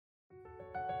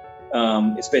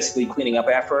It's basically cleaning up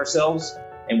after ourselves,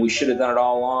 and we should have done it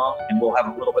all along. And we'll have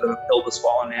a little bit of a pill to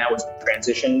swallow now as we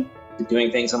transition to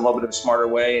doing things in a little bit of a smarter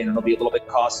way, and it'll be a little bit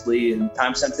costly and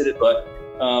time sensitive. But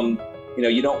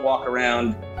you don't walk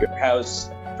around your house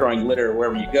throwing litter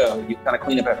wherever you go. You kind of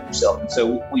clean up after yourself. And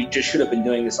so we just should have been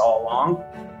doing this all along,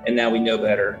 and now we know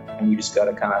better, and we just got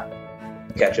to kind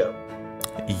of catch up.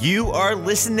 You are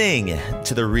listening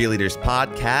to the Real Leaders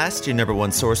Podcast, your number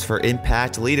one source for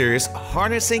impact leaders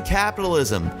harnessing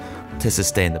capitalism to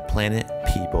sustain the planet,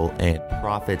 people, and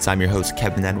profits. I'm your host,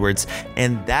 Kevin Edwards,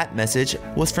 and that message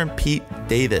was from Pete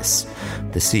Davis,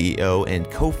 the CEO and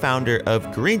co-founder of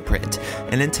Greenprint.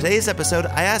 And in today's episode,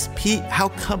 I asked Pete how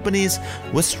companies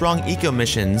with strong eco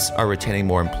missions are retaining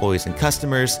more employees and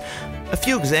customers, a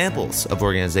few examples of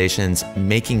organizations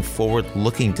making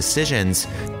forward-looking decisions,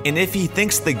 and if he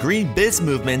thinks the green biz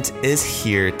movement is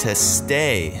here to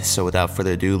stay. So without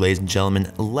further ado, ladies and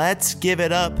gentlemen, let's give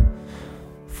it up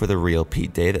for the real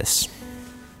Pete Davis.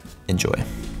 Enjoy.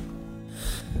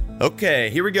 Okay,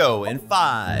 here we go in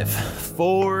 5,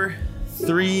 4,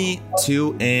 3,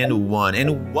 2, and 1.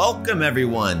 And welcome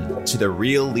everyone to the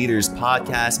Real Leaders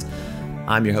Podcast.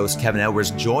 I'm your host, Kevin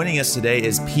Edwards. Joining us today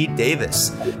is Pete Davis,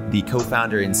 the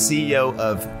co-founder and CEO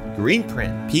of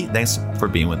Greenprint. Pete, thanks for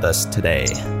being with us today.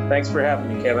 Thanks for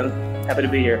having me, Kevin. Happy to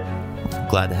be here.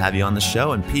 Glad to have you on the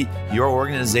show. And Pete, your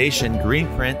organization,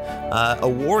 Greenprint,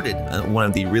 awarded one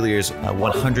of the Real Leaders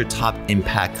 100 Top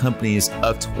Impact Companies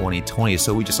of 2020.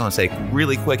 So we just want to say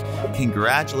really quick,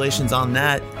 congratulations on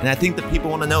that. And I think that people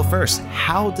want to know first,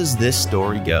 how does this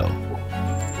story go?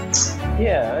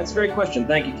 Yeah, that's a great question.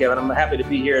 Thank you, Kevin. I'm happy to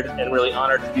be here and really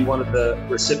honored to be one of the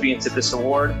recipients of this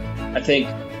award. I think,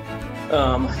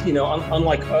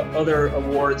 unlike other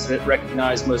awards that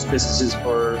recognize most businesses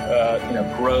for,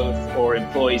 growth or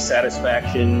employee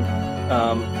satisfaction,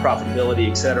 profitability,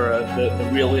 et cetera,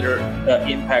 the Real Leader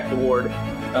Impact Award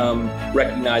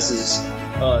recognizes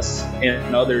us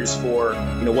and others for,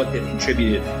 what they've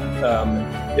contributed,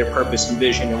 their purpose and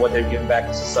vision, and what they've given back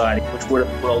to society, which we're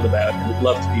thrilled about, and we'd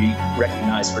love to be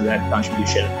recognized for that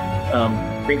contribution.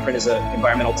 Greenprint is an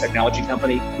environmental technology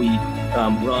company. We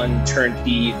run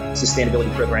turnkey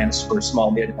sustainability programs for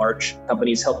small, mid, and large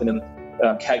companies, helping them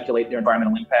calculate their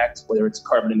environmental impact, whether it's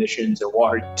carbon emissions or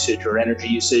water usage or energy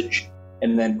usage,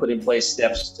 and then put in place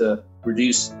steps to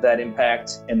reduce that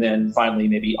impact, and then finally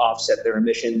maybe offset their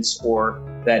emissions or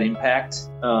that impact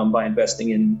by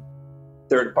investing in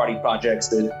third-party projects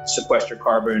that sequester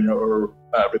carbon or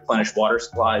replenish water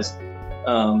supplies,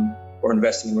 or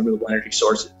investing in renewable energy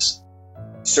sources.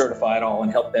 Certify it all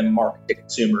and help them market to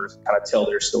consumers, kind of tell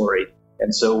their story.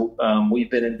 And so we've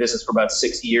been in business for about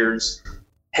 6 years,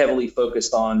 heavily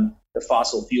focused on the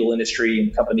fossil fuel industry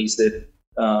and companies that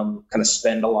kind of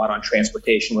spend a lot on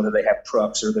transportation, whether they have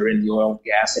trucks or they're in the oil and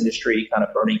gas industry, kind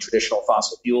of burning traditional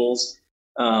fossil fuels.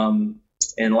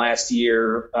 And last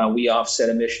year, we offset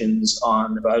emissions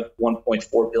on about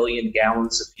 1.4 billion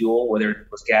gallons of fuel, whether it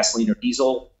was gasoline or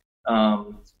diesel,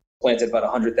 planted about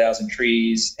 100,000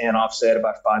 trees, and offset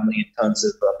about 5 million tons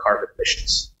of carbon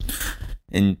emissions.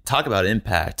 And talk about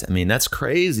impact. I mean, that's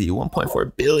crazy.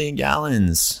 1.4 billion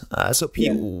gallons. So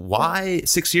Pete, why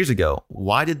 6 years ago,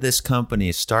 why did this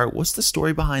company start? What's the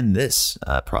story behind this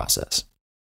process?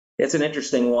 It's an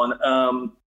interesting one.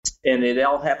 And it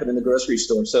all happened in the grocery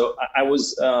store. So I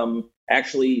was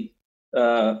actually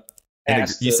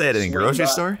asked. You said in a grocery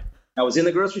store? I was in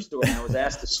the grocery store and I was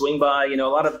asked to swing by. A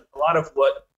lot of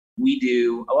what we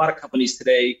do, a lot of companies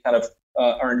today kind of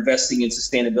are investing in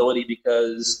sustainability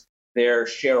because their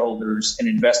shareholders and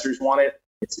investors want it.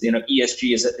 It's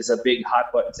ESG is a big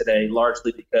hot button today,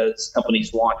 largely because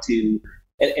companies want to,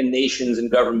 and nations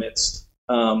and governments.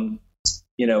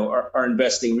 Are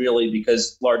investing really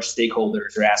because large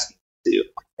stakeholders are asking to.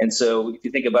 And so if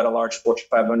you think about a large Fortune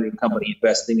 500 company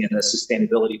investing in a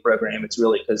sustainability program, it's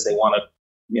really because they want to,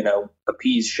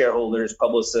 appease shareholders,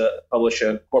 publish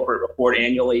a corporate report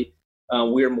annually.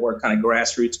 We're more kind of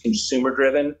grassroots consumer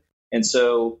driven. And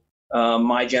so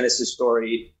my genesis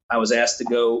story, I was asked to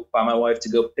go by my wife to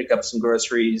go pick up some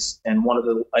groceries. And one of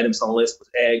the items on the list was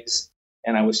eggs.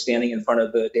 And I was standing in front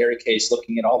of the dairy case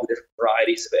looking at all the different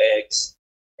varieties of eggs.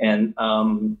 And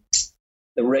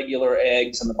the regular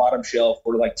eggs on the bottom shelf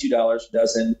were like $2 a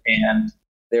dozen. And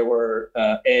there were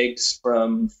eggs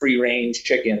from free-range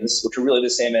chickens, which were really the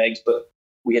same eggs, but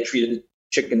we had treated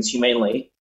chickens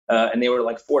humanely. And they were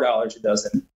like $4 a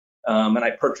dozen. And I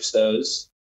purchased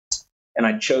those. And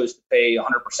I chose to pay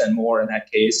 100% more in that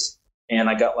case. And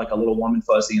I got like a little warm and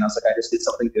fuzzy. And I was like, I just did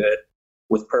something good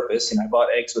with purpose. And I bought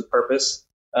eggs with purpose.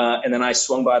 And then I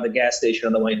swung by the gas station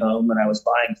on the way home and I was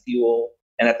buying fuel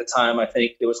And at the time, I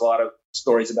think there was a lot of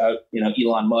stories about,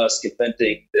 Elon Musk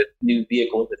inventing the new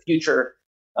vehicle of the future.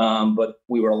 But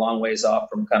we were a long ways off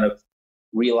from kind of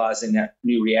realizing that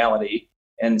new reality.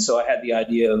 And so I had the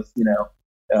idea of,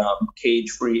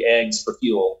 cage-free eggs for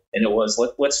fuel. And it was,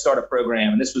 let's start a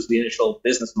program. And this was the initial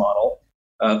business model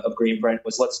of Greenprint,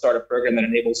 was let's start a program that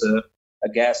enables a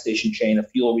gas station chain, a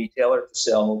fuel retailer, to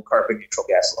sell carbon neutral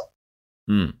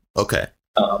gasoline. Okay.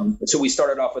 So we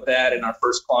started off with that, and our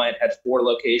first client had 4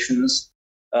 locations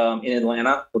in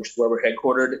Atlanta, which is where we're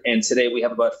headquartered. And today we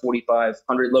have about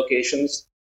 4,500 locations.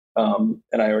 And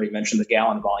I already mentioned the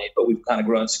gallon volume, but we've kind of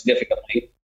grown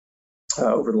significantly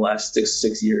over the last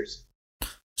six years.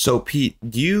 So, Pete,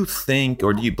 do you think,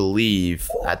 or do you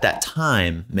believe at that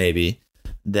time, maybe,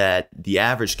 that the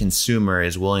average consumer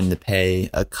is willing to pay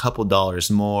a couple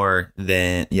dollars more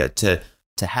than, to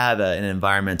have an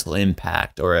environmental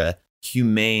impact or a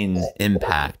humane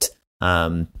impact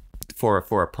for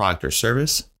a product or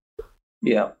service?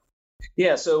 Yeah.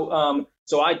 So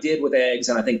I did with eggs,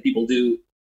 and I think people do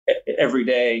every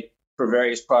day for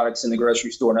various products in the grocery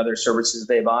store and other services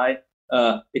they buy.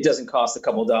 It doesn't cost a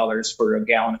couple dollars for a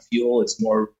gallon of fuel. It's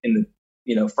more in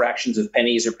the fractions of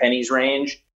pennies or pennies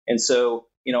range. And so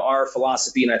our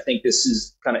philosophy, and I think this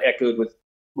is kind of echoed with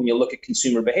when you look at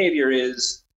consumer behavior,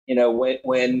 is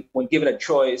when given a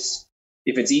choice,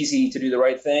 if it's easy to do the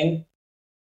right thing,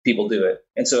 people do it.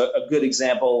 And so a good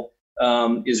example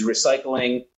is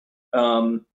recycling.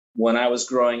 When I was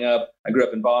growing up, I grew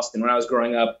up in Boston. When I was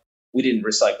growing up, we didn't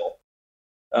recycle.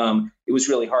 It was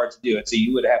really hard to do it. So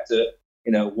you would have to,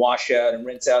 wash out and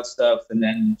rinse out stuff and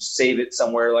then save it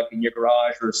somewhere like in your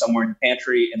garage or somewhere in your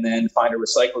pantry, and then find a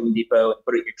recycling depot and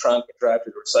put it in your trunk and drive to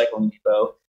the recycling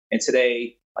depot. And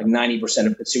today, like 90%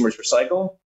 of consumers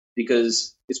recycle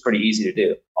because it's pretty easy to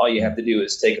do. All you have to do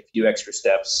is take a few extra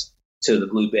steps to the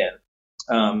blue bin.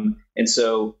 And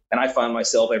I find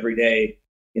myself every day,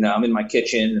 I'm in my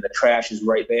kitchen and the trash is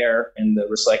right there and the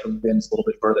recycling bin is a little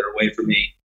bit further away from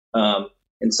me.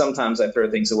 And sometimes I throw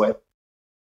things away.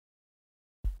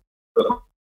 But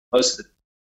most of the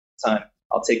time,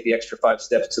 I'll take the extra 5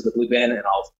 steps to the blue bin and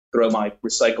I'll throw my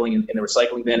recycling in the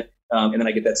recycling bin. And then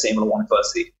I get that same little warm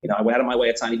fuzzy. I went out of my way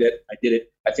a tiny bit. I did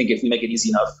it. I think if we make it easy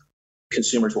enough,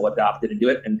 consumers will adopt it and do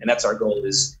it. And that's our goal,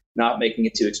 is not making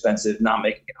it too expensive, not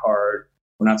making it hard.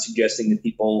 We're not suggesting that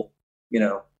people,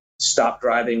 stop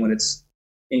driving when it's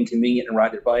inconvenient and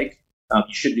ride their bike.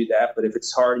 You should do that. But if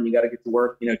it's hard and you got to get to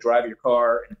work, drive your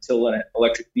car until an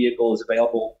electric vehicle is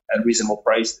available at a reasonable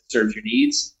price that serves your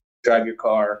needs. Drive your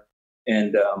car,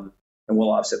 and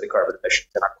we'll offset the carbon emissions,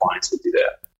 and our clients will do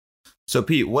that. So,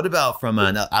 Pete, what about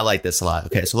I like this a lot.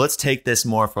 Okay, so let's take this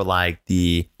more for like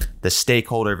the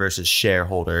stakeholder versus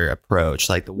shareholder approach,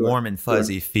 like the warm and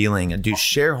fuzzy feeling. Do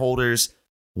shareholders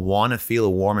want to feel a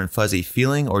warm and fuzzy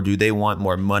feeling, or do they want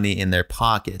more money in their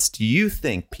pockets? Do you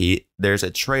think, Pete, there's a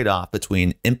trade-off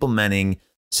between implementing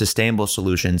sustainable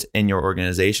solutions in your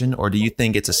organization, or do you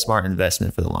think it's a smart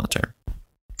investment for the long term?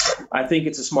 I think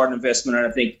it's a smart investment, and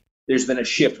I think there's been a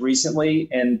shift recently.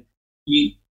 And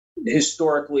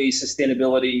historically,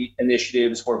 sustainability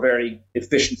initiatives were very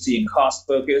efficiency and cost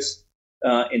focused,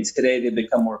 and today they've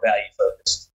become more value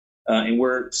focused. And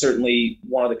we're certainly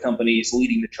one of the companies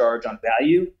leading the charge on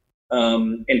value.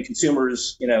 And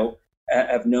consumers,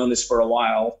 have known this for a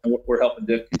while, and we're helping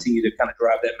to continue to kind of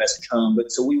drive that message home.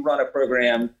 But so we run a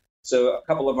program. So a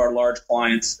couple of our large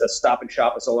clients, Stop and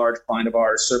Shop is a large client of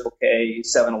ours, Circle K,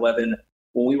 7-Eleven.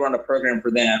 When we run a program for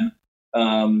them,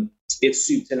 it's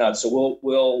soup to nuts. So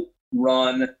we'll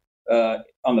run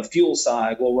on the fuel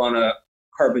side, we'll run a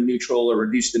carbon neutral or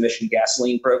reduced emission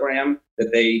gasoline program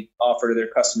that they offer to their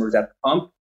customers at the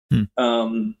pump.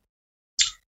 And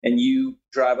you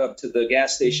drive up to the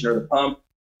gas station or the pump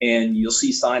and you'll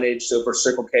see signage. So for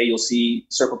Circle K, you'll see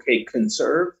Circle K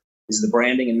Conserve is the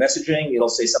branding and messaging. It'll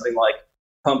say something like,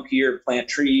 pump here, plant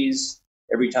trees.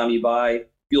 Every time you buy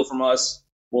fuel from us,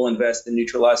 we'll invest in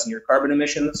neutralizing your carbon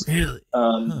emissions. Really?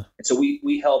 And so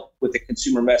we help with the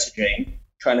consumer messaging,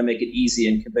 trying to make it easy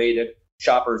and convey to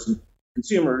shoppers and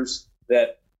consumers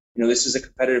that, this is a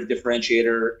competitive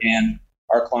differentiator, and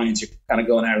our clients are kind of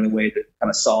going out of the way to kind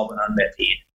of solve an unmet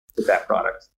need with that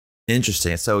product.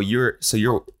 Interesting. So you're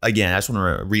again, I just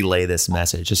want to relay this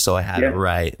message just so I have it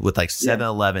right. With like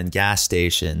 7-Eleven gas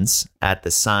stations at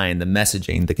the sign, the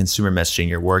messaging, the consumer messaging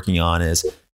you're working on is,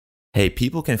 hey,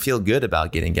 people can feel good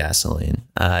about getting gasoline.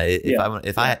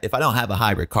 If I don't have a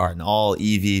hybrid car, an all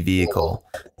EV vehicle,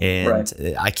 and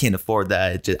I can't afford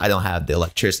that, I don't have the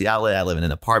electricity outlet, I live in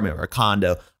an apartment or a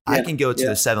condo, I can go to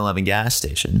the 7-Eleven gas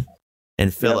station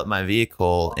and fill up my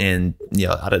vehicle, and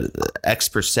out of X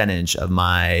percentage of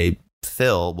my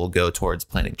fill will go towards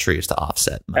planting trees to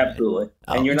offset. Absolutely.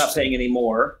 And you're not paying any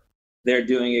more. They're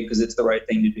doing it because it's the right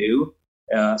thing to do.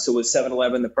 So with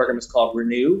 7-Eleven, the program is called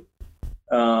Renew.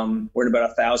 We're in about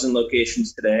 1,000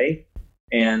 locations today.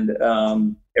 And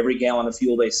every gallon of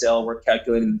fuel they sell, we're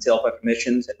calculating the tailpipe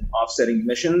emissions and offsetting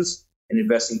emissions and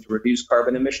investing to reduce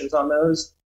carbon emissions on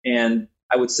those. And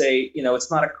I would say,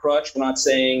 it's not a crutch. We're not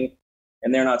saying,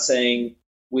 and they're not saying,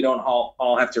 we don't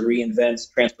all have to reinvent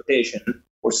transportation.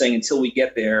 We're saying until we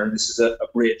get there, this is a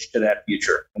bridge to that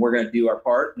future. And we're going to do our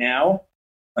part now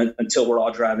until we're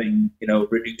all driving,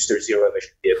 reduced or zero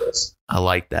emission vehicles. I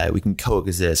like that. We can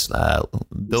coexist,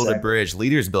 build a bridge.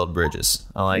 Leaders build bridges.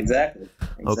 I like Exactly.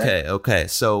 Okay.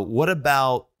 So what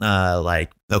about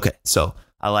so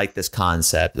I like this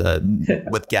concept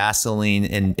with gasoline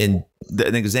and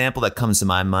an example that comes to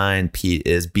my mind, Pete,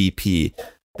 is BP.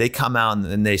 They come out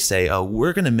and they say, oh,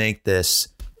 we're going to make this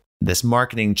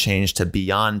marketing change to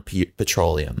beyond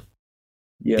petroleum.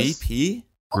 Yes. BP?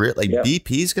 Really?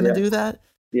 BP is going to do that?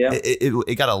 Yeah.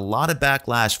 It got a lot of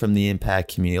backlash from the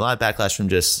impact community, a lot of backlash from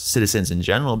just citizens in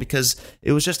general, because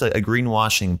it was just a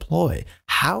greenwashing ploy.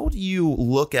 How do you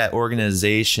look at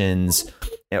organizations,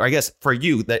 or I guess for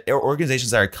you, that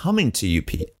organizations that are coming to you,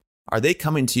 Pete, are they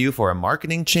coming to you for a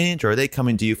marketing change, or are they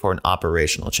coming to you for an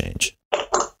operational change?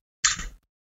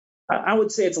 I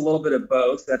would say it's a little bit of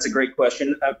both. That's a great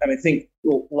question. I think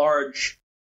large,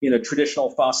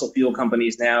 traditional fossil fuel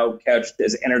companies now couched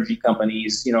as energy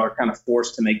companies, are kind of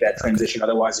forced to make that transition.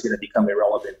 Otherwise, they're going to become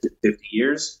irrelevant in 50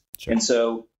 years. Sure. And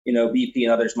so, BP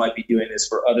and others might be doing this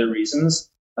for other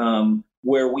reasons.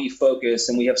 Where we focus,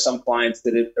 and we have some clients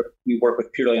that we work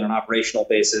with purely on an operational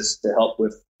basis to help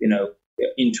with,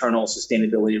 internal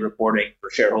sustainability reporting for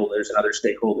shareholders and other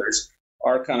stakeholders.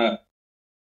 Our kind of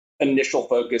initial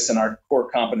focus and our core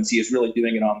competency is really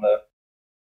doing it on the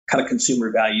kind of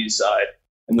consumer value side.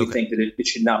 And we think that it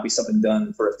should not be something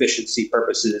done for efficiency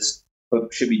purposes,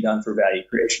 but should be done for value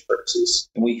creation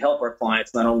purposes. And we help our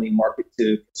clients not only market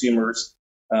to consumers,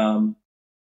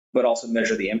 but also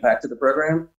measure the impact of the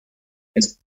program. And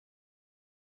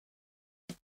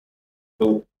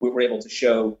so we were able to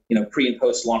show, pre and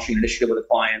post launching an initiative with a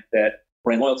client that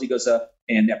brand loyalty goes up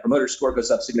and net promoter score goes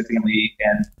up significantly,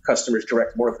 and customers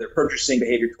direct more of their purchasing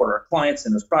behavior toward our clients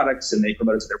and those products, and they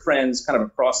promote it to their friends, kind of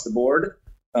across the board,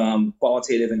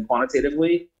 qualitative and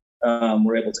quantitatively.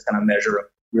 We're able to kind of measure a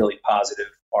really positive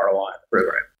ROI on the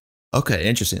program. Okay,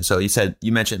 interesting. So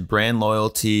you mentioned brand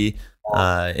loyalty.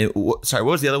 Sorry, what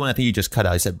was the other one? I think you just cut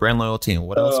out. You said brand loyalty and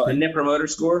what else? Net promoter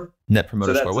score. Net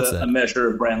promoter score. What's that? A measure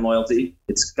of brand loyalty.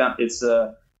 It's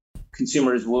a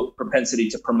consumers' propensity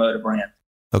to promote a brand.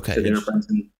 Okay. To their friends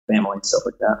and family and stuff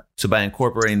like that. So by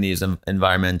incorporating these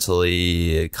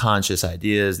environmentally conscious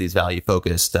ideas, these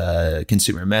value-focused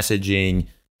consumer messaging,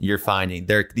 you're finding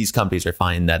these companies are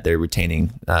finding that they're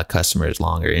retaining customers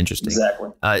longer. Interesting.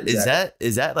 Exactly.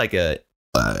 Is that like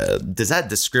does that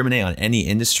discriminate on any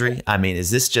industry? I mean,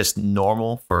 is this just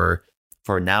normal for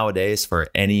nowadays for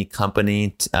any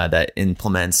company that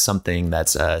implements something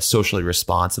that's socially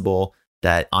responsible?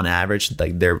 That on average,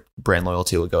 like their brand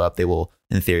loyalty will go up. They will,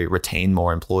 in theory, retain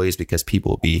more employees because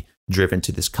people will be driven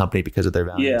to this company because of their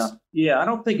values. Yeah. I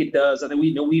don't think it does. I think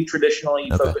we've traditionally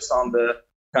focused on the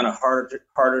kind of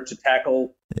harder to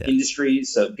tackle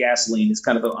industries. So gasoline is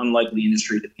kind of an unlikely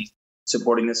industry to be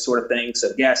supporting this sort of thing.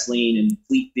 So gasoline and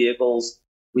fleet vehicles,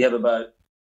 we have about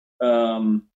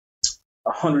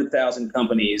 100,000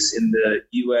 companies in the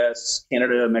U.S.,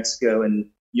 Canada, Mexico, and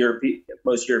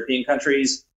most European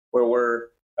countries, where we're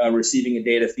receiving a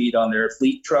data feed on their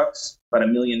fleet trucks, about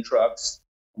 1 million trucks.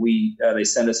 They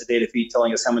send us a data feed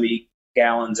telling us how many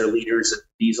gallons or liters of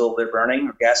diesel they're burning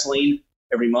or gasoline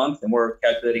every month, and we're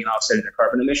calculating and offsetting their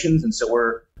carbon emissions. And so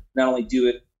we're not only do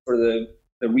it for the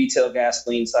retail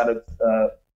gasoline side of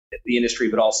the industry,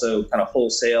 but also kind of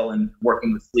wholesale and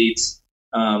working with fleets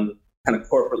kind of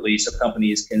corporately, so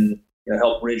companies can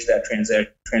help bridge that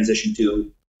transition to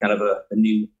kind of a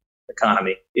new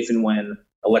economy if and when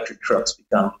electric trucks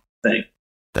become a thing.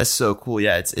 That's so cool.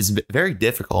 Yeah, it's very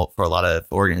difficult for a lot of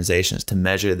organizations to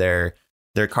measure their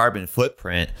carbon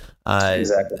footprint.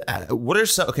 Exactly. What are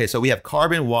so we have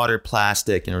carbon, water,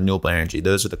 plastic, and renewable energy.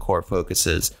 Those are the core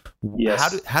focuses.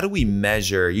 Yes. How do we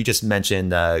measure? You just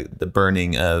mentioned the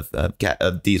burning of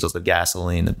diesels, of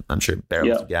gasoline. I'm sure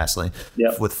barrels of gasoline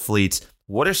with fleets.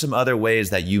 What are some other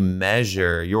ways that you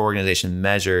measure, your organization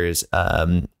measures?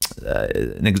 Give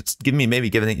me an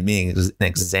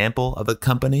example of a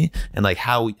company, and like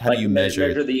how do you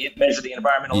measure the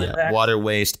environmental impact? Water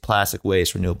waste, plastic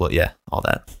waste, renewable, all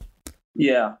that.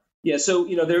 Yeah. Yeah, so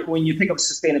when you think of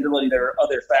sustainability, there are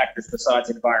other factors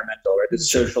besides environmental, right?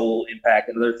 There's social impact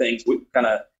and other things. We kind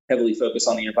of heavily focus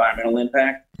on the environmental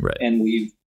impact, right? And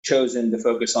we've chosen to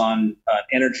focus on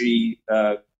energy,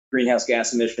 greenhouse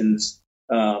gas emissions,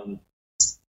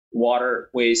 water,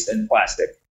 waste, and plastic,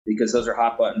 because those are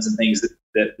hot buttons and things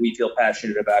that we feel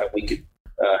passionate about, and we could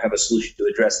have a solution to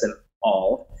address them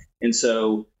all. And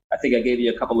so I think I gave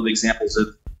you a couple of examples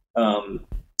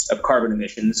of carbon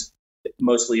emissions.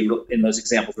 Mostly in those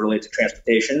examples related to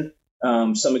transportation.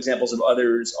 Some examples of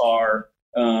others are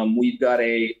we've got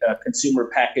a consumer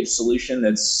package solution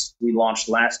we launched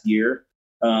last year.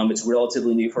 It's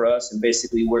relatively new for us, and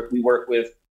basically we work with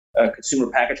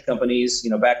consumer package companies,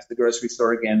 back to the grocery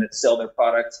store again, that sell their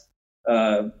product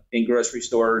in grocery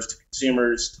stores to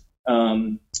consumers,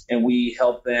 and we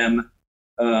help them.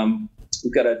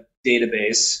 We've got a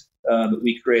database that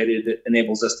we created that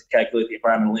enables us to calculate the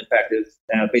environmental impact of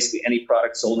basically any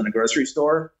product sold in a grocery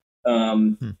store.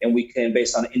 And we can,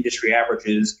 based on industry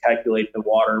averages, calculate the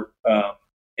water,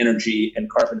 energy, and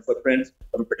carbon footprint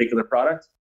of a particular product.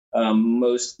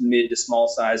 Most mid to small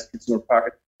size consumer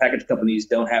package companies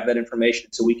don't have that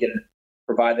information, so we can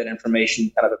provide that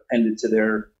information kind of appended to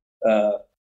their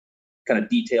kind of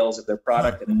details of their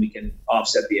product, and then we can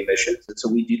offset the emissions. And so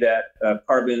we do that.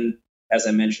 Carbon, as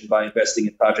I mentioned, by investing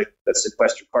in projects that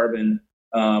sequester carbon.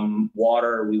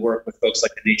 Water, we work with folks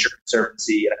like the Nature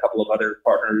Conservancy and a couple of other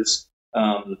partners.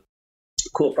 A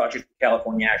cool project in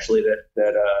California, actually,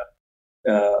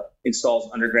 that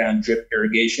installs underground drip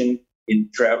irrigation in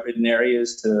drought-ridden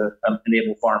areas to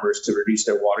enable farmers to reduce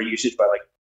their water usage by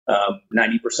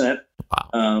 90%.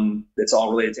 Wow. That's all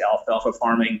related to alfalfa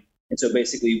farming. And so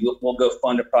basically, we'll go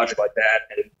fund a project like that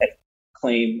and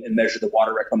claim and measure the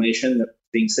water reclamation that's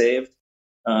being saved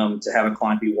to have a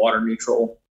client be water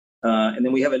neutral. And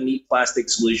then we have a neat plastic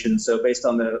solution. So based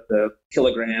on the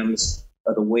kilograms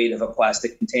of the weight of a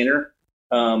plastic container,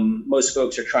 most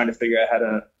folks are trying to figure out how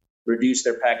to reduce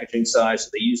their packaging size so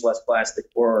they use less plastic,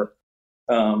 or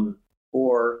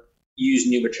use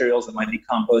new materials that might be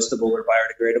compostable or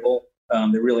biodegradable.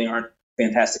 There really aren't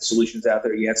fantastic solutions out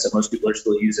there yet, so most people are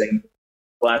still using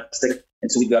plastic.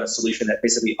 And so we've got a solution that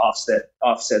basically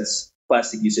offsets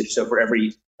plastic usage. So for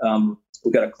every,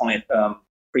 we've got a client,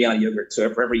 Brianna Yogurt.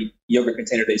 So for every yogurt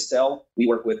container they sell, we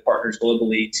work with partners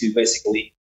globally to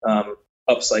basically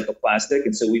upcycle plastic.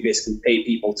 And so we basically pay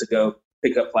people to go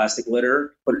pick up plastic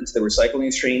litter, put it into the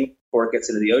recycling stream before it gets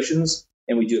into the oceans,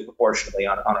 and we do it proportionally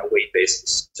on a weight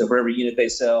basis. So for every unit they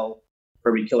sell, for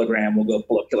every kilogram, we'll go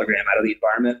pull a kilogram out of the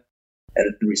environment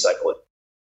and recycle it.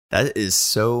 That is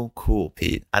so cool,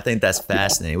 Pete. I think that's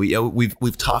fascinating.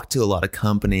 We've talked to a lot of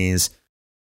companies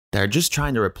that are just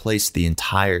trying to replace the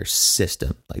entire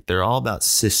system. Like, they're all about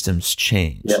systems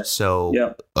change. Yeah.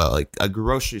 So like a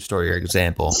grocery store, your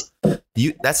example,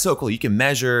 that's so cool. You can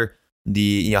measure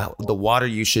the water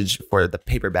usage for the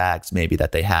paper bags maybe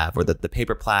that they have, or the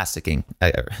paper packaging,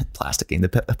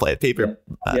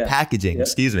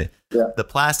 excuse me, the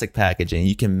plastic packaging.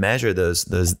 You can measure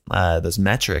those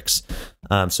metrics.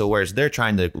 So whereas they're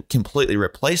trying to completely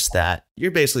replace that,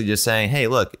 you're basically just saying, hey,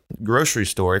 look, grocery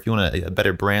store, if you want a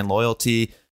better brand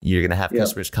loyalty, you're going to have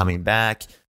customers coming back.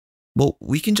 Well,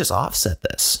 we can just offset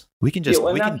this. We can just,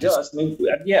 Kevin,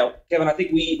 I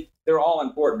think they're all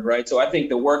important, right? So I think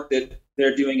the work that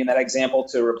they're doing in that example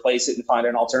to replace it and find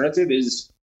an alternative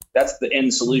that's the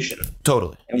end solution.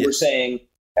 Totally. And we're saying,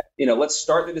 let's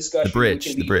start the discussion. The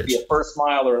bridge. Be a first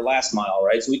mile or a last mile,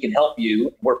 right? So we can help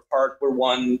you. We're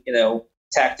one,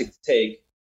 tactic to take,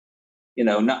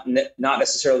 not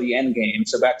necessarily the end game.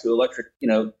 So back to electric,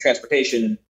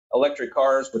 transportation, electric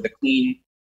cars with a clean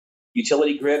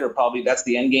utility grid, or probably that's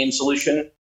the end game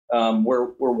solution.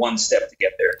 We're one step to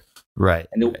get there. Right.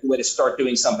 And the way to start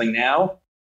doing something now.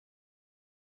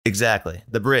 Exactly.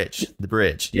 The bridge.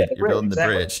 Yeah, you're building the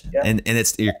bridge. Yeah. And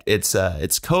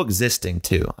it's coexisting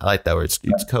too. I like that word.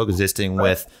 It's coexisting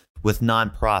with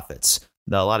nonprofits.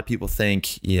 Now, a lot of people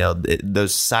think,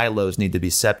 those silos need to be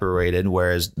separated,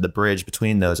 whereas the bridge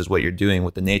between those is what you're doing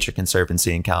with the Nature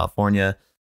Conservancy in California.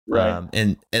 Right.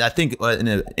 And I think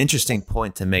an interesting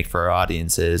point to make for our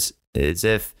audience is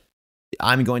if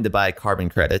I'm going to buy carbon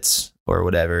credits or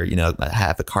whatever,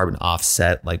 have a carbon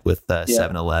offset like with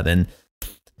 7-Eleven,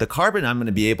 the carbon I'm going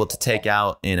to be able to take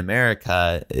out in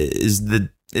America it's the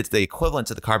equivalent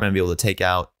to the carbon I'm able to take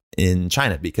out in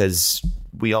China, because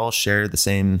we all share the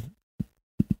same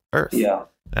Earth. Yeah.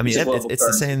 I mean, it's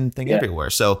the same thing everywhere.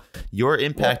 So your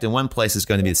impact in one place is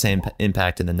going to be the same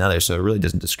impact in another. So it really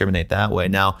doesn't discriminate that way.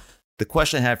 Now, the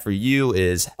question I have for you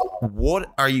is,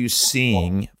 what are you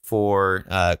seeing for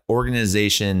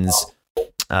organizations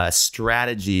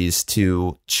strategies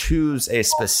to choose a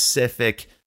specific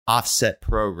offset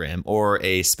program or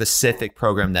a specific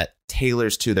program that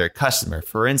tailors to their customer.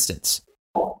 For instance,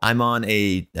 I'm on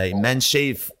a men's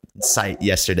shave site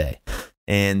yesterday,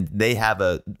 and they have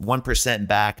a 1%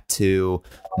 back to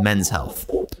Men's Health.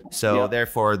 So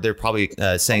therefore, they're probably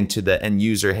saying to the end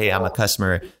user, hey, I'm a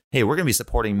customer. Hey, we're going to be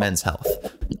supporting Men's Health.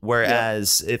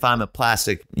 Whereas if I'm a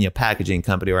plastic packaging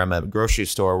company, or I'm a grocery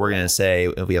store, we're going to say,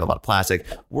 if we have a lot of plastic,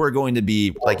 we're going to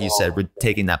be, like you said, we're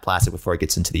taking that plastic before it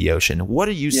gets into the ocean. What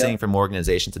are you seeing from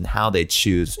organizations and how they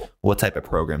choose what type of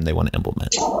program they want to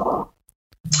implement?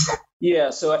 Yeah,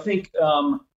 so I think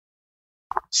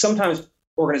sometimes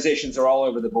organizations are all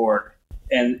over the board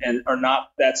and are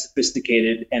not that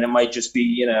sophisticated, and it might just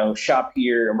be, shop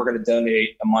here and we're going to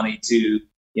donate the money to,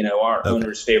 our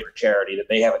owner's favorite charity that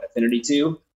they have an affinity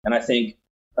to. And I think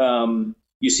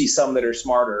you see some that are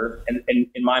smarter, and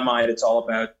in my mind, it's all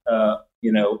about, a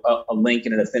link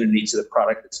and an affinity to the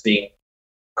product that's being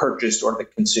purchased or the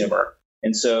consumer.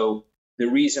 And so the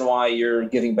reason why you're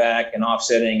giving back and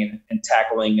offsetting and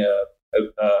tackling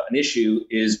an issue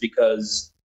is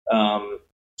because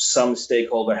some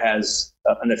stakeholder has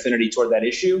an affinity toward that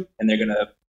issue, and they're going to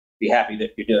be happy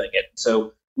that you're doing it.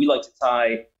 So we like to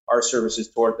tie our services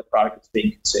toward the product that's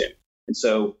being consumed. And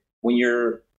so when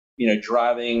you're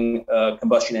driving a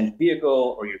combustion engine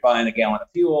vehicle, or you're buying a gallon of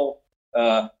fuel,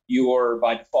 you're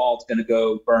by default going to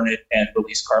go burn it and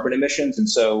release carbon emissions. And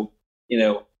so,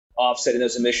 offsetting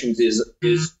those emissions is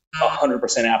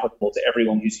 100% applicable to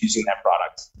everyone who's using that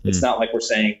product. It's not like we're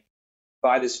saying,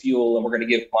 buy this fuel and we're going to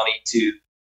give money to,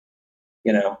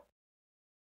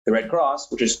 the Red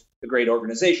Cross, which is a great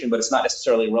organization, but it's not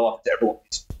necessarily relevant to everyone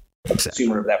who's a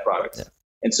consumer of that product. Yeah.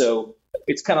 And so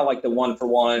it's kind of like the one for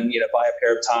one, buy a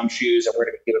pair of Tom shoes and we're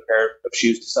going to give a pair of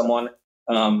shoes to someone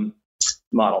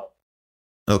model.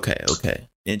 Okay.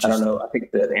 I don't know. I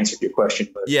think that answered your question.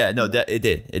 But yeah, no, it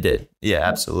did. Yeah,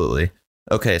 absolutely.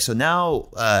 Okay, so now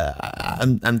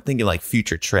I'm thinking like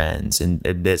future trends in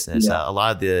business. Yeah. A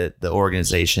lot of the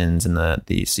organizations and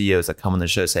the CEOs that come on the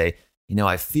show say,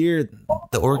 I fear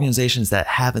the organizations that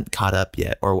haven't caught up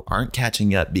yet or aren't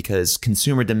catching up because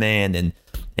consumer demand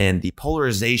and the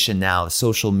polarization now of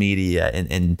social media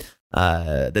and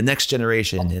the next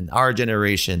generation and our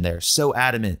generation, they're so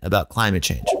adamant about climate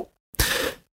change.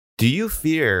 Do you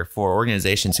fear for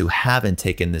organizations who haven't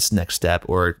taken this next step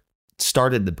or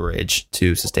started the bridge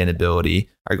to sustainability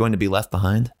are going to be left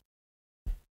behind?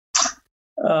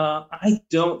 I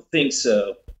don't think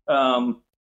so.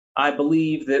 I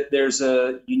believe that there's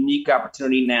a unique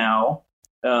opportunity now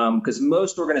because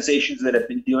most organizations that have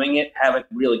been doing it haven't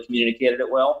really communicated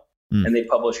it well. And they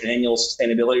publish an annual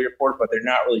sustainability report, but they're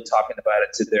not really talking about it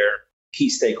to their key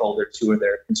stakeholders who are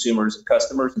their consumers and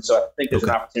customers. And so I think there's an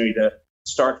opportunity to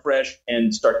start fresh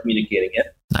and start communicating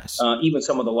it. Nice. Even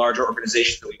some of the larger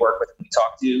organizations that we work with and we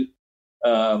talk to,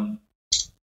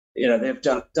 they've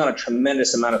done a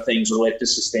tremendous amount of things related to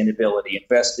sustainability,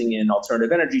 investing in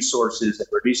alternative energy sources and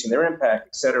reducing their impact,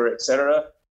 et cetera,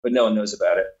 but no one knows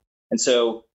about it. And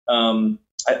so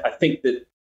I think that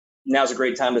now's a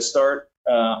great time to start.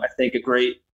 I think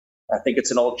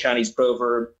it's an old Chinese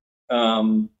proverb.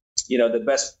 The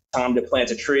best time to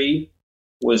plant a tree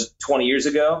was 20 years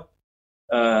ago.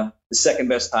 The second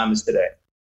best time is today.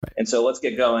 Right. And so let's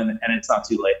get going, and it's not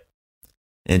too late.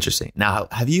 Interesting. Now,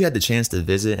 have you had the chance to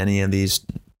visit any of these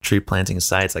tree planting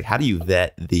sites? Like, how do you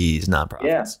vet these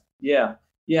nonprofits? Yeah.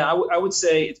 I would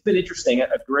say it's been interesting. A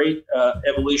great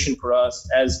evolution for us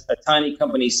as a tiny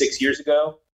company 6 years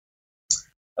ago.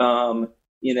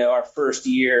 Our first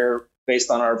year, based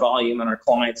on our volume and our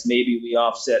clients, maybe we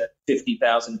offset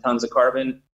 50,000 tons of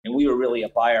carbon, and we were really a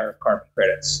buyer of carbon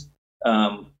credits.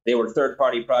 They were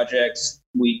third-party projects.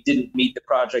 We didn't meet the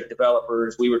project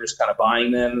developers. We were just kind of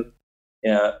buying them,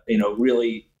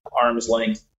 really arm's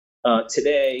length.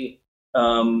 Today,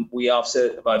 we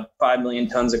offset about 5 million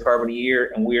tons of carbon a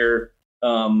year, and we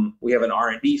have an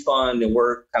R&D fund, and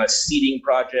we're kind of seeding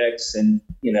projects and,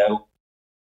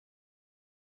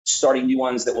 starting new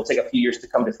ones that will take a few years to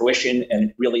come to fruition,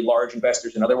 and really large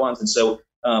investors in other ones. And so,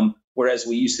 whereas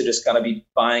we used to just kind of be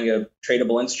buying a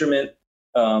tradable instrument,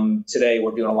 today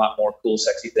we're doing a lot more cool,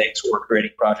 sexy things. We're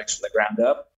creating projects from the ground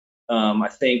up. I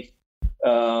think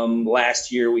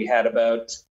last year we had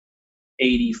about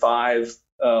 85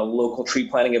 local tree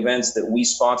planting events that we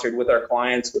sponsored with our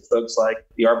clients, with folks like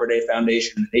the Arbor Day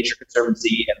Foundation and the Nature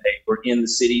Conservancy, and they were in the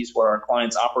cities where our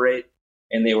clients operate,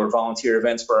 and they were volunteer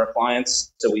events for our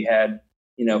clients. So we had,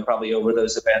 probably over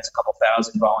those events, a couple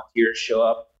thousand volunteers show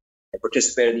up and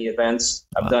participate in the events.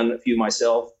 I've done a few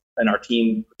myself, and our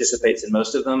team participates in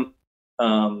most of them.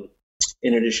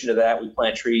 In addition to that, we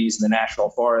plant trees in the national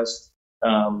forest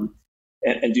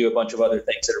and do a bunch of other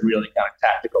things that are really kind of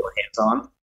tactical and hands-on.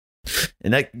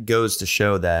 And that goes to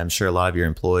show that I'm sure a lot of your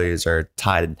employees are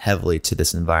tied heavily to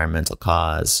this environmental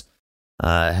cause.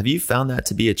 Have you found that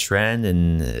to be a trend?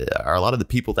 And are a lot of the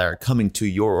people that are coming to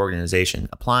your organization,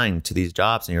 applying to these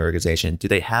jobs in your organization, do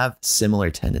they have similar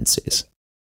tendencies?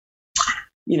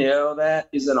 That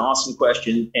is an awesome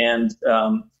question. And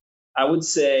I would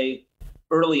say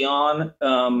early on,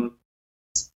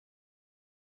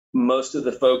 most of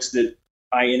the folks that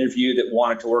I interviewed that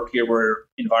wanted to work here were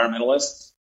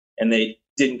environmentalists, and they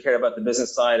didn't care about the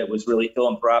business side. It was really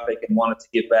philanthropic and wanted to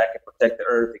give back and protect the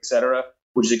earth, et cetera,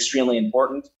 which is extremely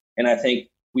important. And I think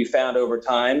we found over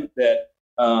time that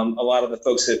a lot of the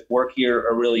folks that work here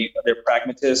are they're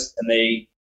pragmatists, and they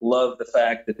love the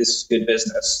fact that this is good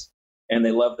business. And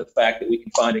they love the fact that we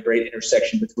can find a great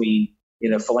intersection between,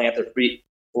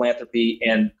 philanthropy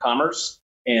and commerce,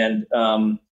 and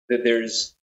that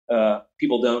there's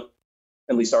people don't,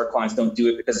 at least our clients don't do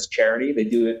it because it's charity. They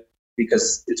do it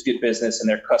because it's good business and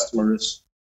their customers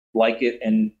like it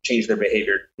and change their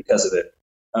behavior because of it.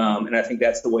 And I think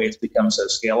that's the way it's become so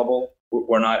scalable.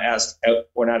 We're not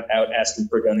out asking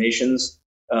for donations.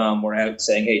 We're out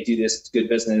saying, hey, do this. It's good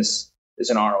business. There's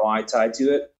an ROI tied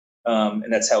to it.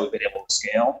 And that's how we've been able to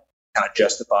scale, kind of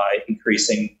justify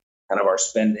increasing kind of our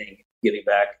spending, giving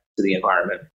back to the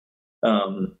environment.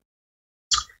 And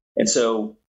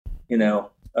so,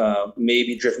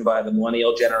 maybe driven by the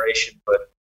millennial generation, but,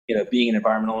 being an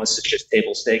environmentalist is just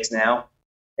table stakes now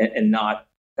and not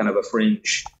kind of a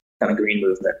fringe kind of green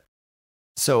movement.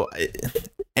 So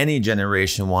any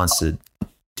generation wants to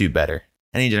do better.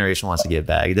 Any generation wants to give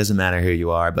back. It doesn't matter who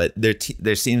you are, but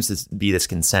there seems to be this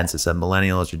consensus of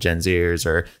millennials or Gen Zers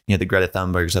or the Greta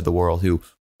Thunbergs of the world who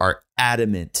are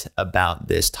adamant about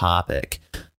this topic.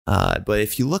 But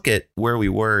if you look at where we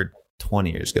were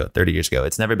 20 years ago, 30 years ago,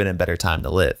 it's never been a better time to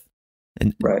live,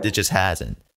 and right. It just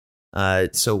hasn't.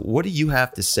 So what do you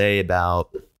have to say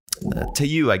about, to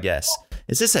you, I guess,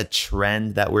 is this a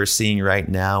trend that we're seeing right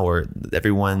now, or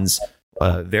everyone's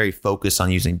very focused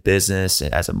on using business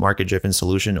as a market-driven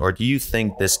solution? Or do you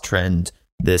think this trend,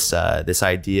 this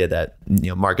idea that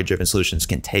market-driven solutions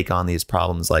can take on these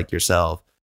problems like yourself,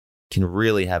 can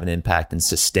really have an impact and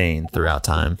sustain throughout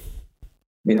time?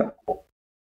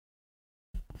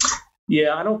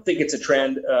 Yeah, I don't think it's a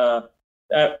trend.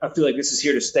 I feel like this is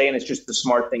here to stay, and it's just the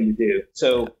smart thing to do.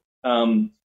 So,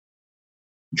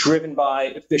 driven by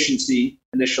efficiency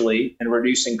initially and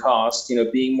reducing costs,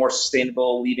 being more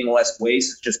sustainable, leaving less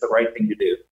waste is just the right thing to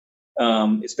do.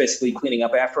 It's basically cleaning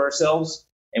up after ourselves,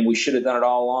 and we should have done it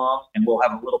all along. And we'll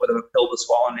have a little bit of a pill to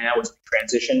swallow now as we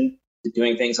transition to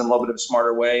doing things in a little bit of a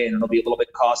smarter way, and it'll be a little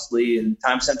bit costly and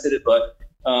time sensitive. But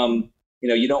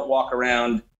you don't walk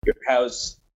around your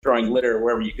house throwing litter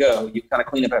wherever you go. You kind of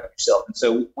clean up after yourself. And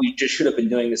so we just should have been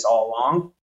doing this all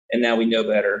along, and now we know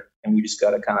better, and we just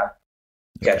got to kind of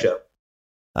catch up.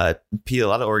 Pete, a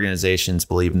lot of organizations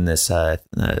believe in this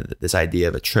this idea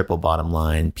of a triple bottom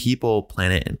line: people,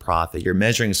 planet, and profit. You're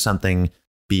measuring something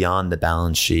beyond the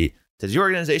balance sheet. Does your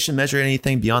organization measure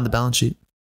anything beyond the balance sheet?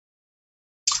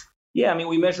 Yeah,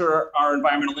 we measure our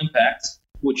environmental impact,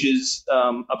 which is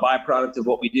a byproduct of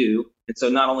what we do. And so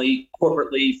not only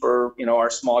corporately for our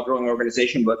small growing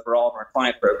organization, but for all of our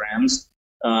client programs.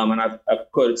 And I've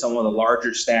quoted some of the larger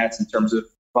stats in terms of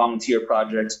volunteer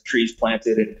projects, trees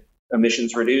planted, and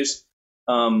emissions reduced.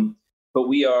 But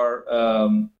we are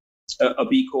a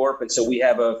B Corp, and so we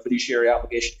have a fiduciary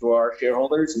obligation to our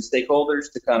shareholders and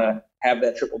stakeholders to kind of have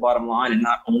that triple bottom line and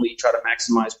not only try to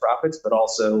maximize profits, but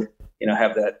also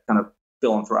have that kind of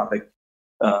philanthropic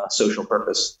social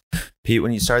purpose. Pete,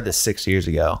 when you started this 6 years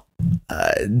ago,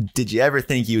 did you ever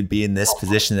think you would be in this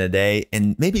position today?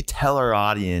 And maybe tell our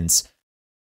audience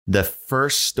the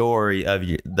first story of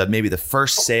maybe the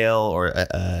first sale or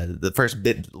the first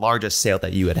largest sale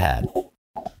that you had.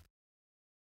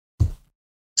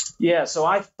 Yeah, so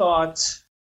I thought,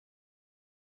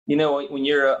 when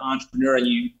you're an entrepreneur and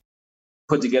you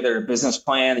put together a business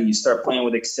plan and you start playing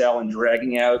with Excel and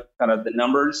dragging out kind of the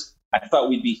numbers, I thought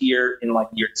we'd be here in like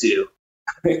year 2.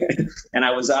 And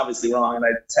I was obviously wrong, and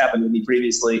it's happened to me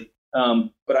previously.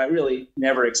 But I really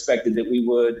never expected that we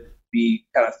would be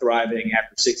kind of thriving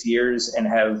after 6 years and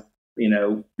have,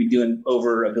 be doing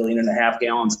over 1.5 billion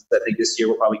gallons. I think this year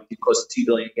we'll probably be close to 2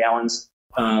 billion gallons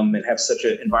and have such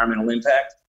an environmental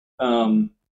impact. And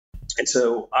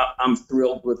so I'm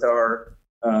thrilled with our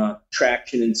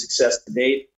traction and success to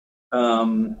date.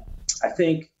 I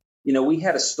think, we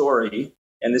had a story,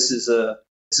 and this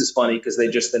is funny because they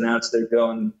just announced they're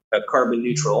going carbon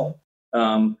neutral.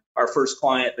 Our our first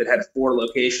client that had 4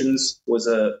 locations was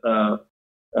a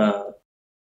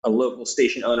local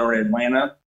station owner in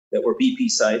Atlanta that were BP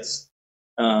sites.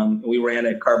 We ran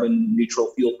a carbon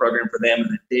neutral fuel program for them,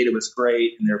 and the data was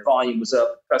great, and their volume was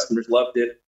up. Customers loved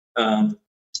it.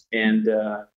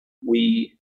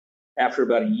 We, after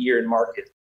about a year in market,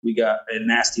 we got a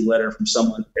nasty letter from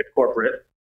someone at corporate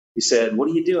who said, "What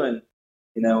are you doing?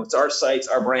 It's our sites,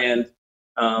 our brand."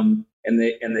 And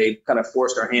they kind of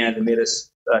forced our hand and made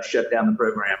us shut down the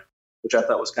program, which I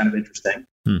thought was kind of interesting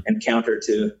and counter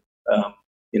to,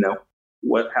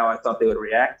 how I thought they would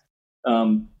react.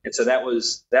 And so that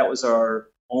was our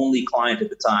only client at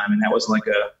the time. And that was like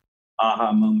a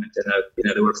aha moment. And,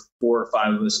 there were 4 or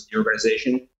 5 of us in the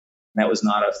organization. And that was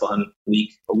not a fun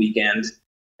weekend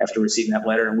after receiving that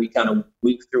letter. And we kind of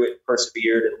weaved through it,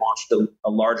 persevered, and launched a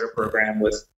larger program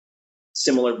with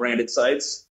similar branded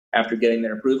sites after getting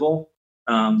their approval.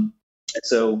 And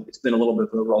so it's been a little bit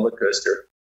of a roller coaster.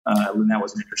 And that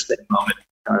was an interesting moment,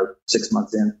 kind of 6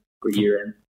 months in, or a year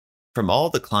in. From all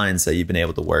the clients that you've been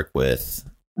able to work with,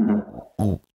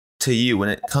 to you, when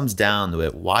it comes down to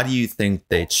it, why do you think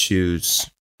they choose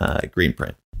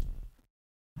Greenprint?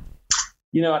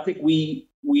 I think we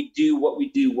do what we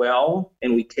do well,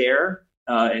 and we care.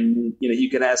 And you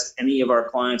can ask any of our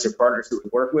clients or partners that we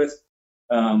work with.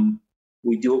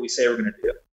 We do what we say we're going to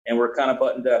do, and we're kind of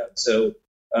buttoned up. So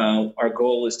our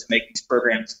goal is to make these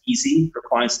programs easy for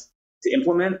clients to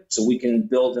implement, so we can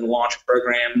build and launch a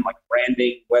program like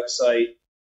branding, website,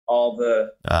 all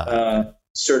the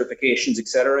certifications, et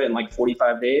cetera, in like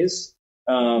 45 days.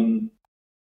 And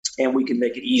we can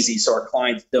make it easy so our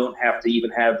clients don't have to even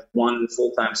have one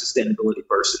full-time sustainability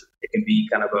person. It can be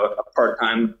kind of a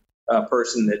part-time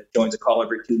person that joins a call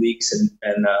every 2 weeks, and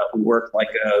we work like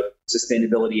a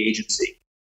sustainability agency.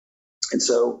 And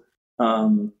so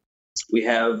we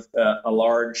have a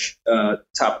large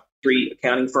top 3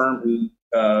 accounting firm who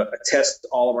attest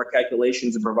all of our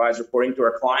calculations and provides reporting to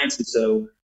our clients. And so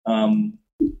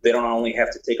they don't only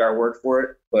have to take our word for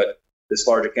it, but this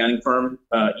large accounting firm,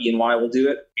 E&Y, will do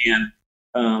it. And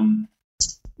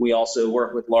we also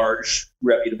work with large,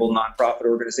 reputable nonprofit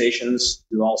organizations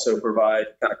who also provide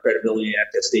kind of credibility and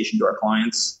attestation to our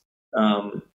clients.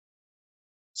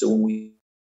 So when we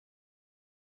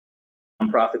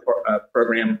nonprofit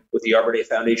program with the Arbor Day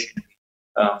Foundation,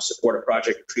 support a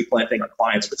project of tree planting, our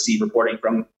clients receive reporting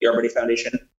from the Arbor Day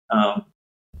Foundation. And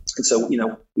so,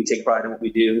 we take pride in what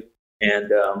we do,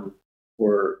 and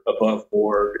we're above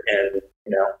board, and,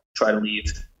 try to leave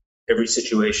every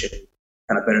situation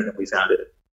kind of better than we found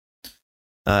it.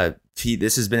 Pete,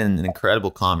 this has been an incredible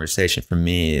conversation for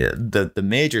me. The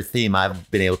major theme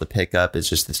I've been able to pick up is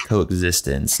just this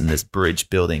coexistence and this bridge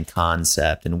building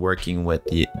concept, and working with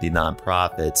the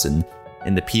nonprofits and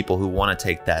the people who want to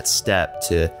take that step,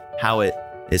 to how it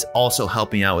is also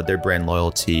helping out with their brand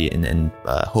loyalty and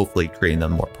hopefully creating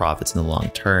them more profits in the long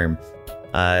term.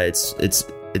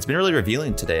 It's been really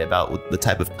revealing today about the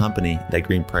type of company that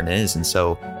Greenprint is. And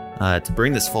so to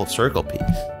bring this full circle, Pete,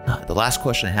 the last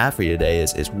question I have for you today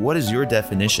is what is your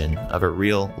definition of a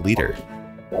real leader?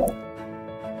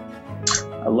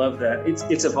 I love that.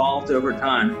 It's evolved over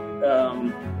time.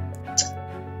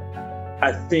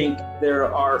 I think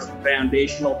there are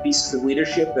foundational pieces of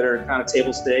leadership that are kind of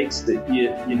table stakes that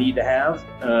you need to have.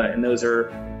 And those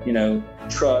are,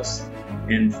 trust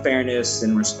and fairness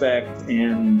and respect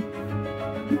and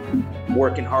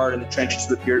working hard in the trenches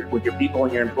with your people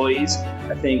and your employees.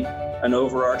 I think an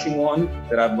overarching one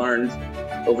that I've learned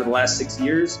over the last 6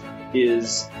 years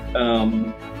is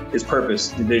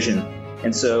purpose and vision.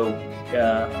 And so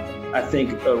I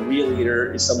think a real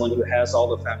leader is someone who has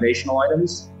all the foundational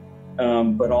items,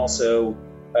 but also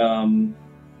who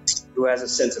has a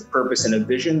sense of purpose and a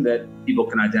vision that people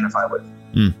can identify with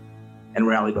and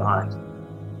rally behind.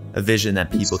 A vision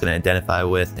that people can identify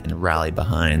with and rally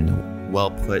behind.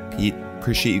 Well put, Pete.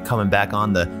 Appreciate you coming back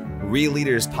on the Real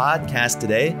Leaders podcast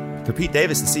today. For Pete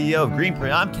Davis, the CEO of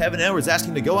Greenprint, I'm Kevin Edwards,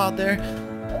 asking you to go out there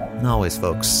and always,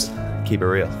 folks, keep it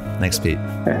real. Thanks, Pete.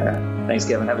 Thanks,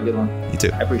 Kevin. Have a good one. You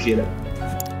too. I appreciate it.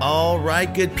 All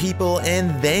right, good people,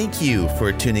 and thank you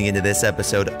for tuning into this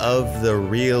episode of the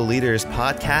Real Leaders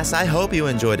podcast. I hope you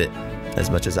enjoyed it as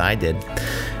much as I did.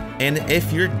 And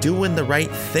if you're doing the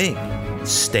right thing,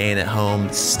 staying at home,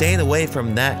 staying away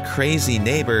from that crazy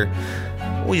neighbor,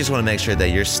 we just want to make sure that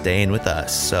you're staying with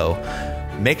us. So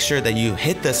make sure that you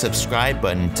hit the subscribe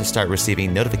button to start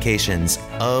receiving notifications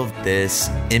of this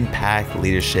Impact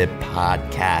Leadership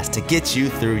podcast to get you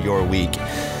through your week.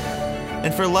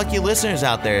 And for lucky listeners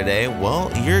out there today,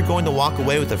 well, you're going to walk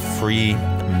away with a free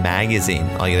magazine.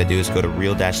 All you got to do is go to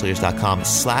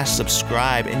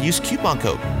real-leaders.com/subscribe and use coupon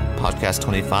code podcast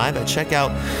 25 at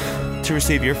checkout to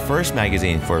receive your first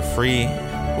magazine for free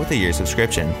with a year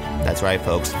subscription. That's right,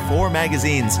 folks. 4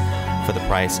 magazines for the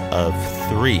price of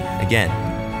 3. Again,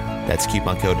 that's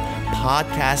coupon code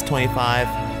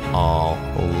podcast25, all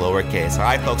lowercase. All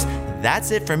right, folks,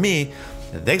 that's it for me.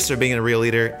 Thanks for being a real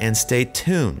leader, and stay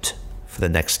tuned for the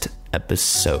next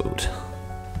episode.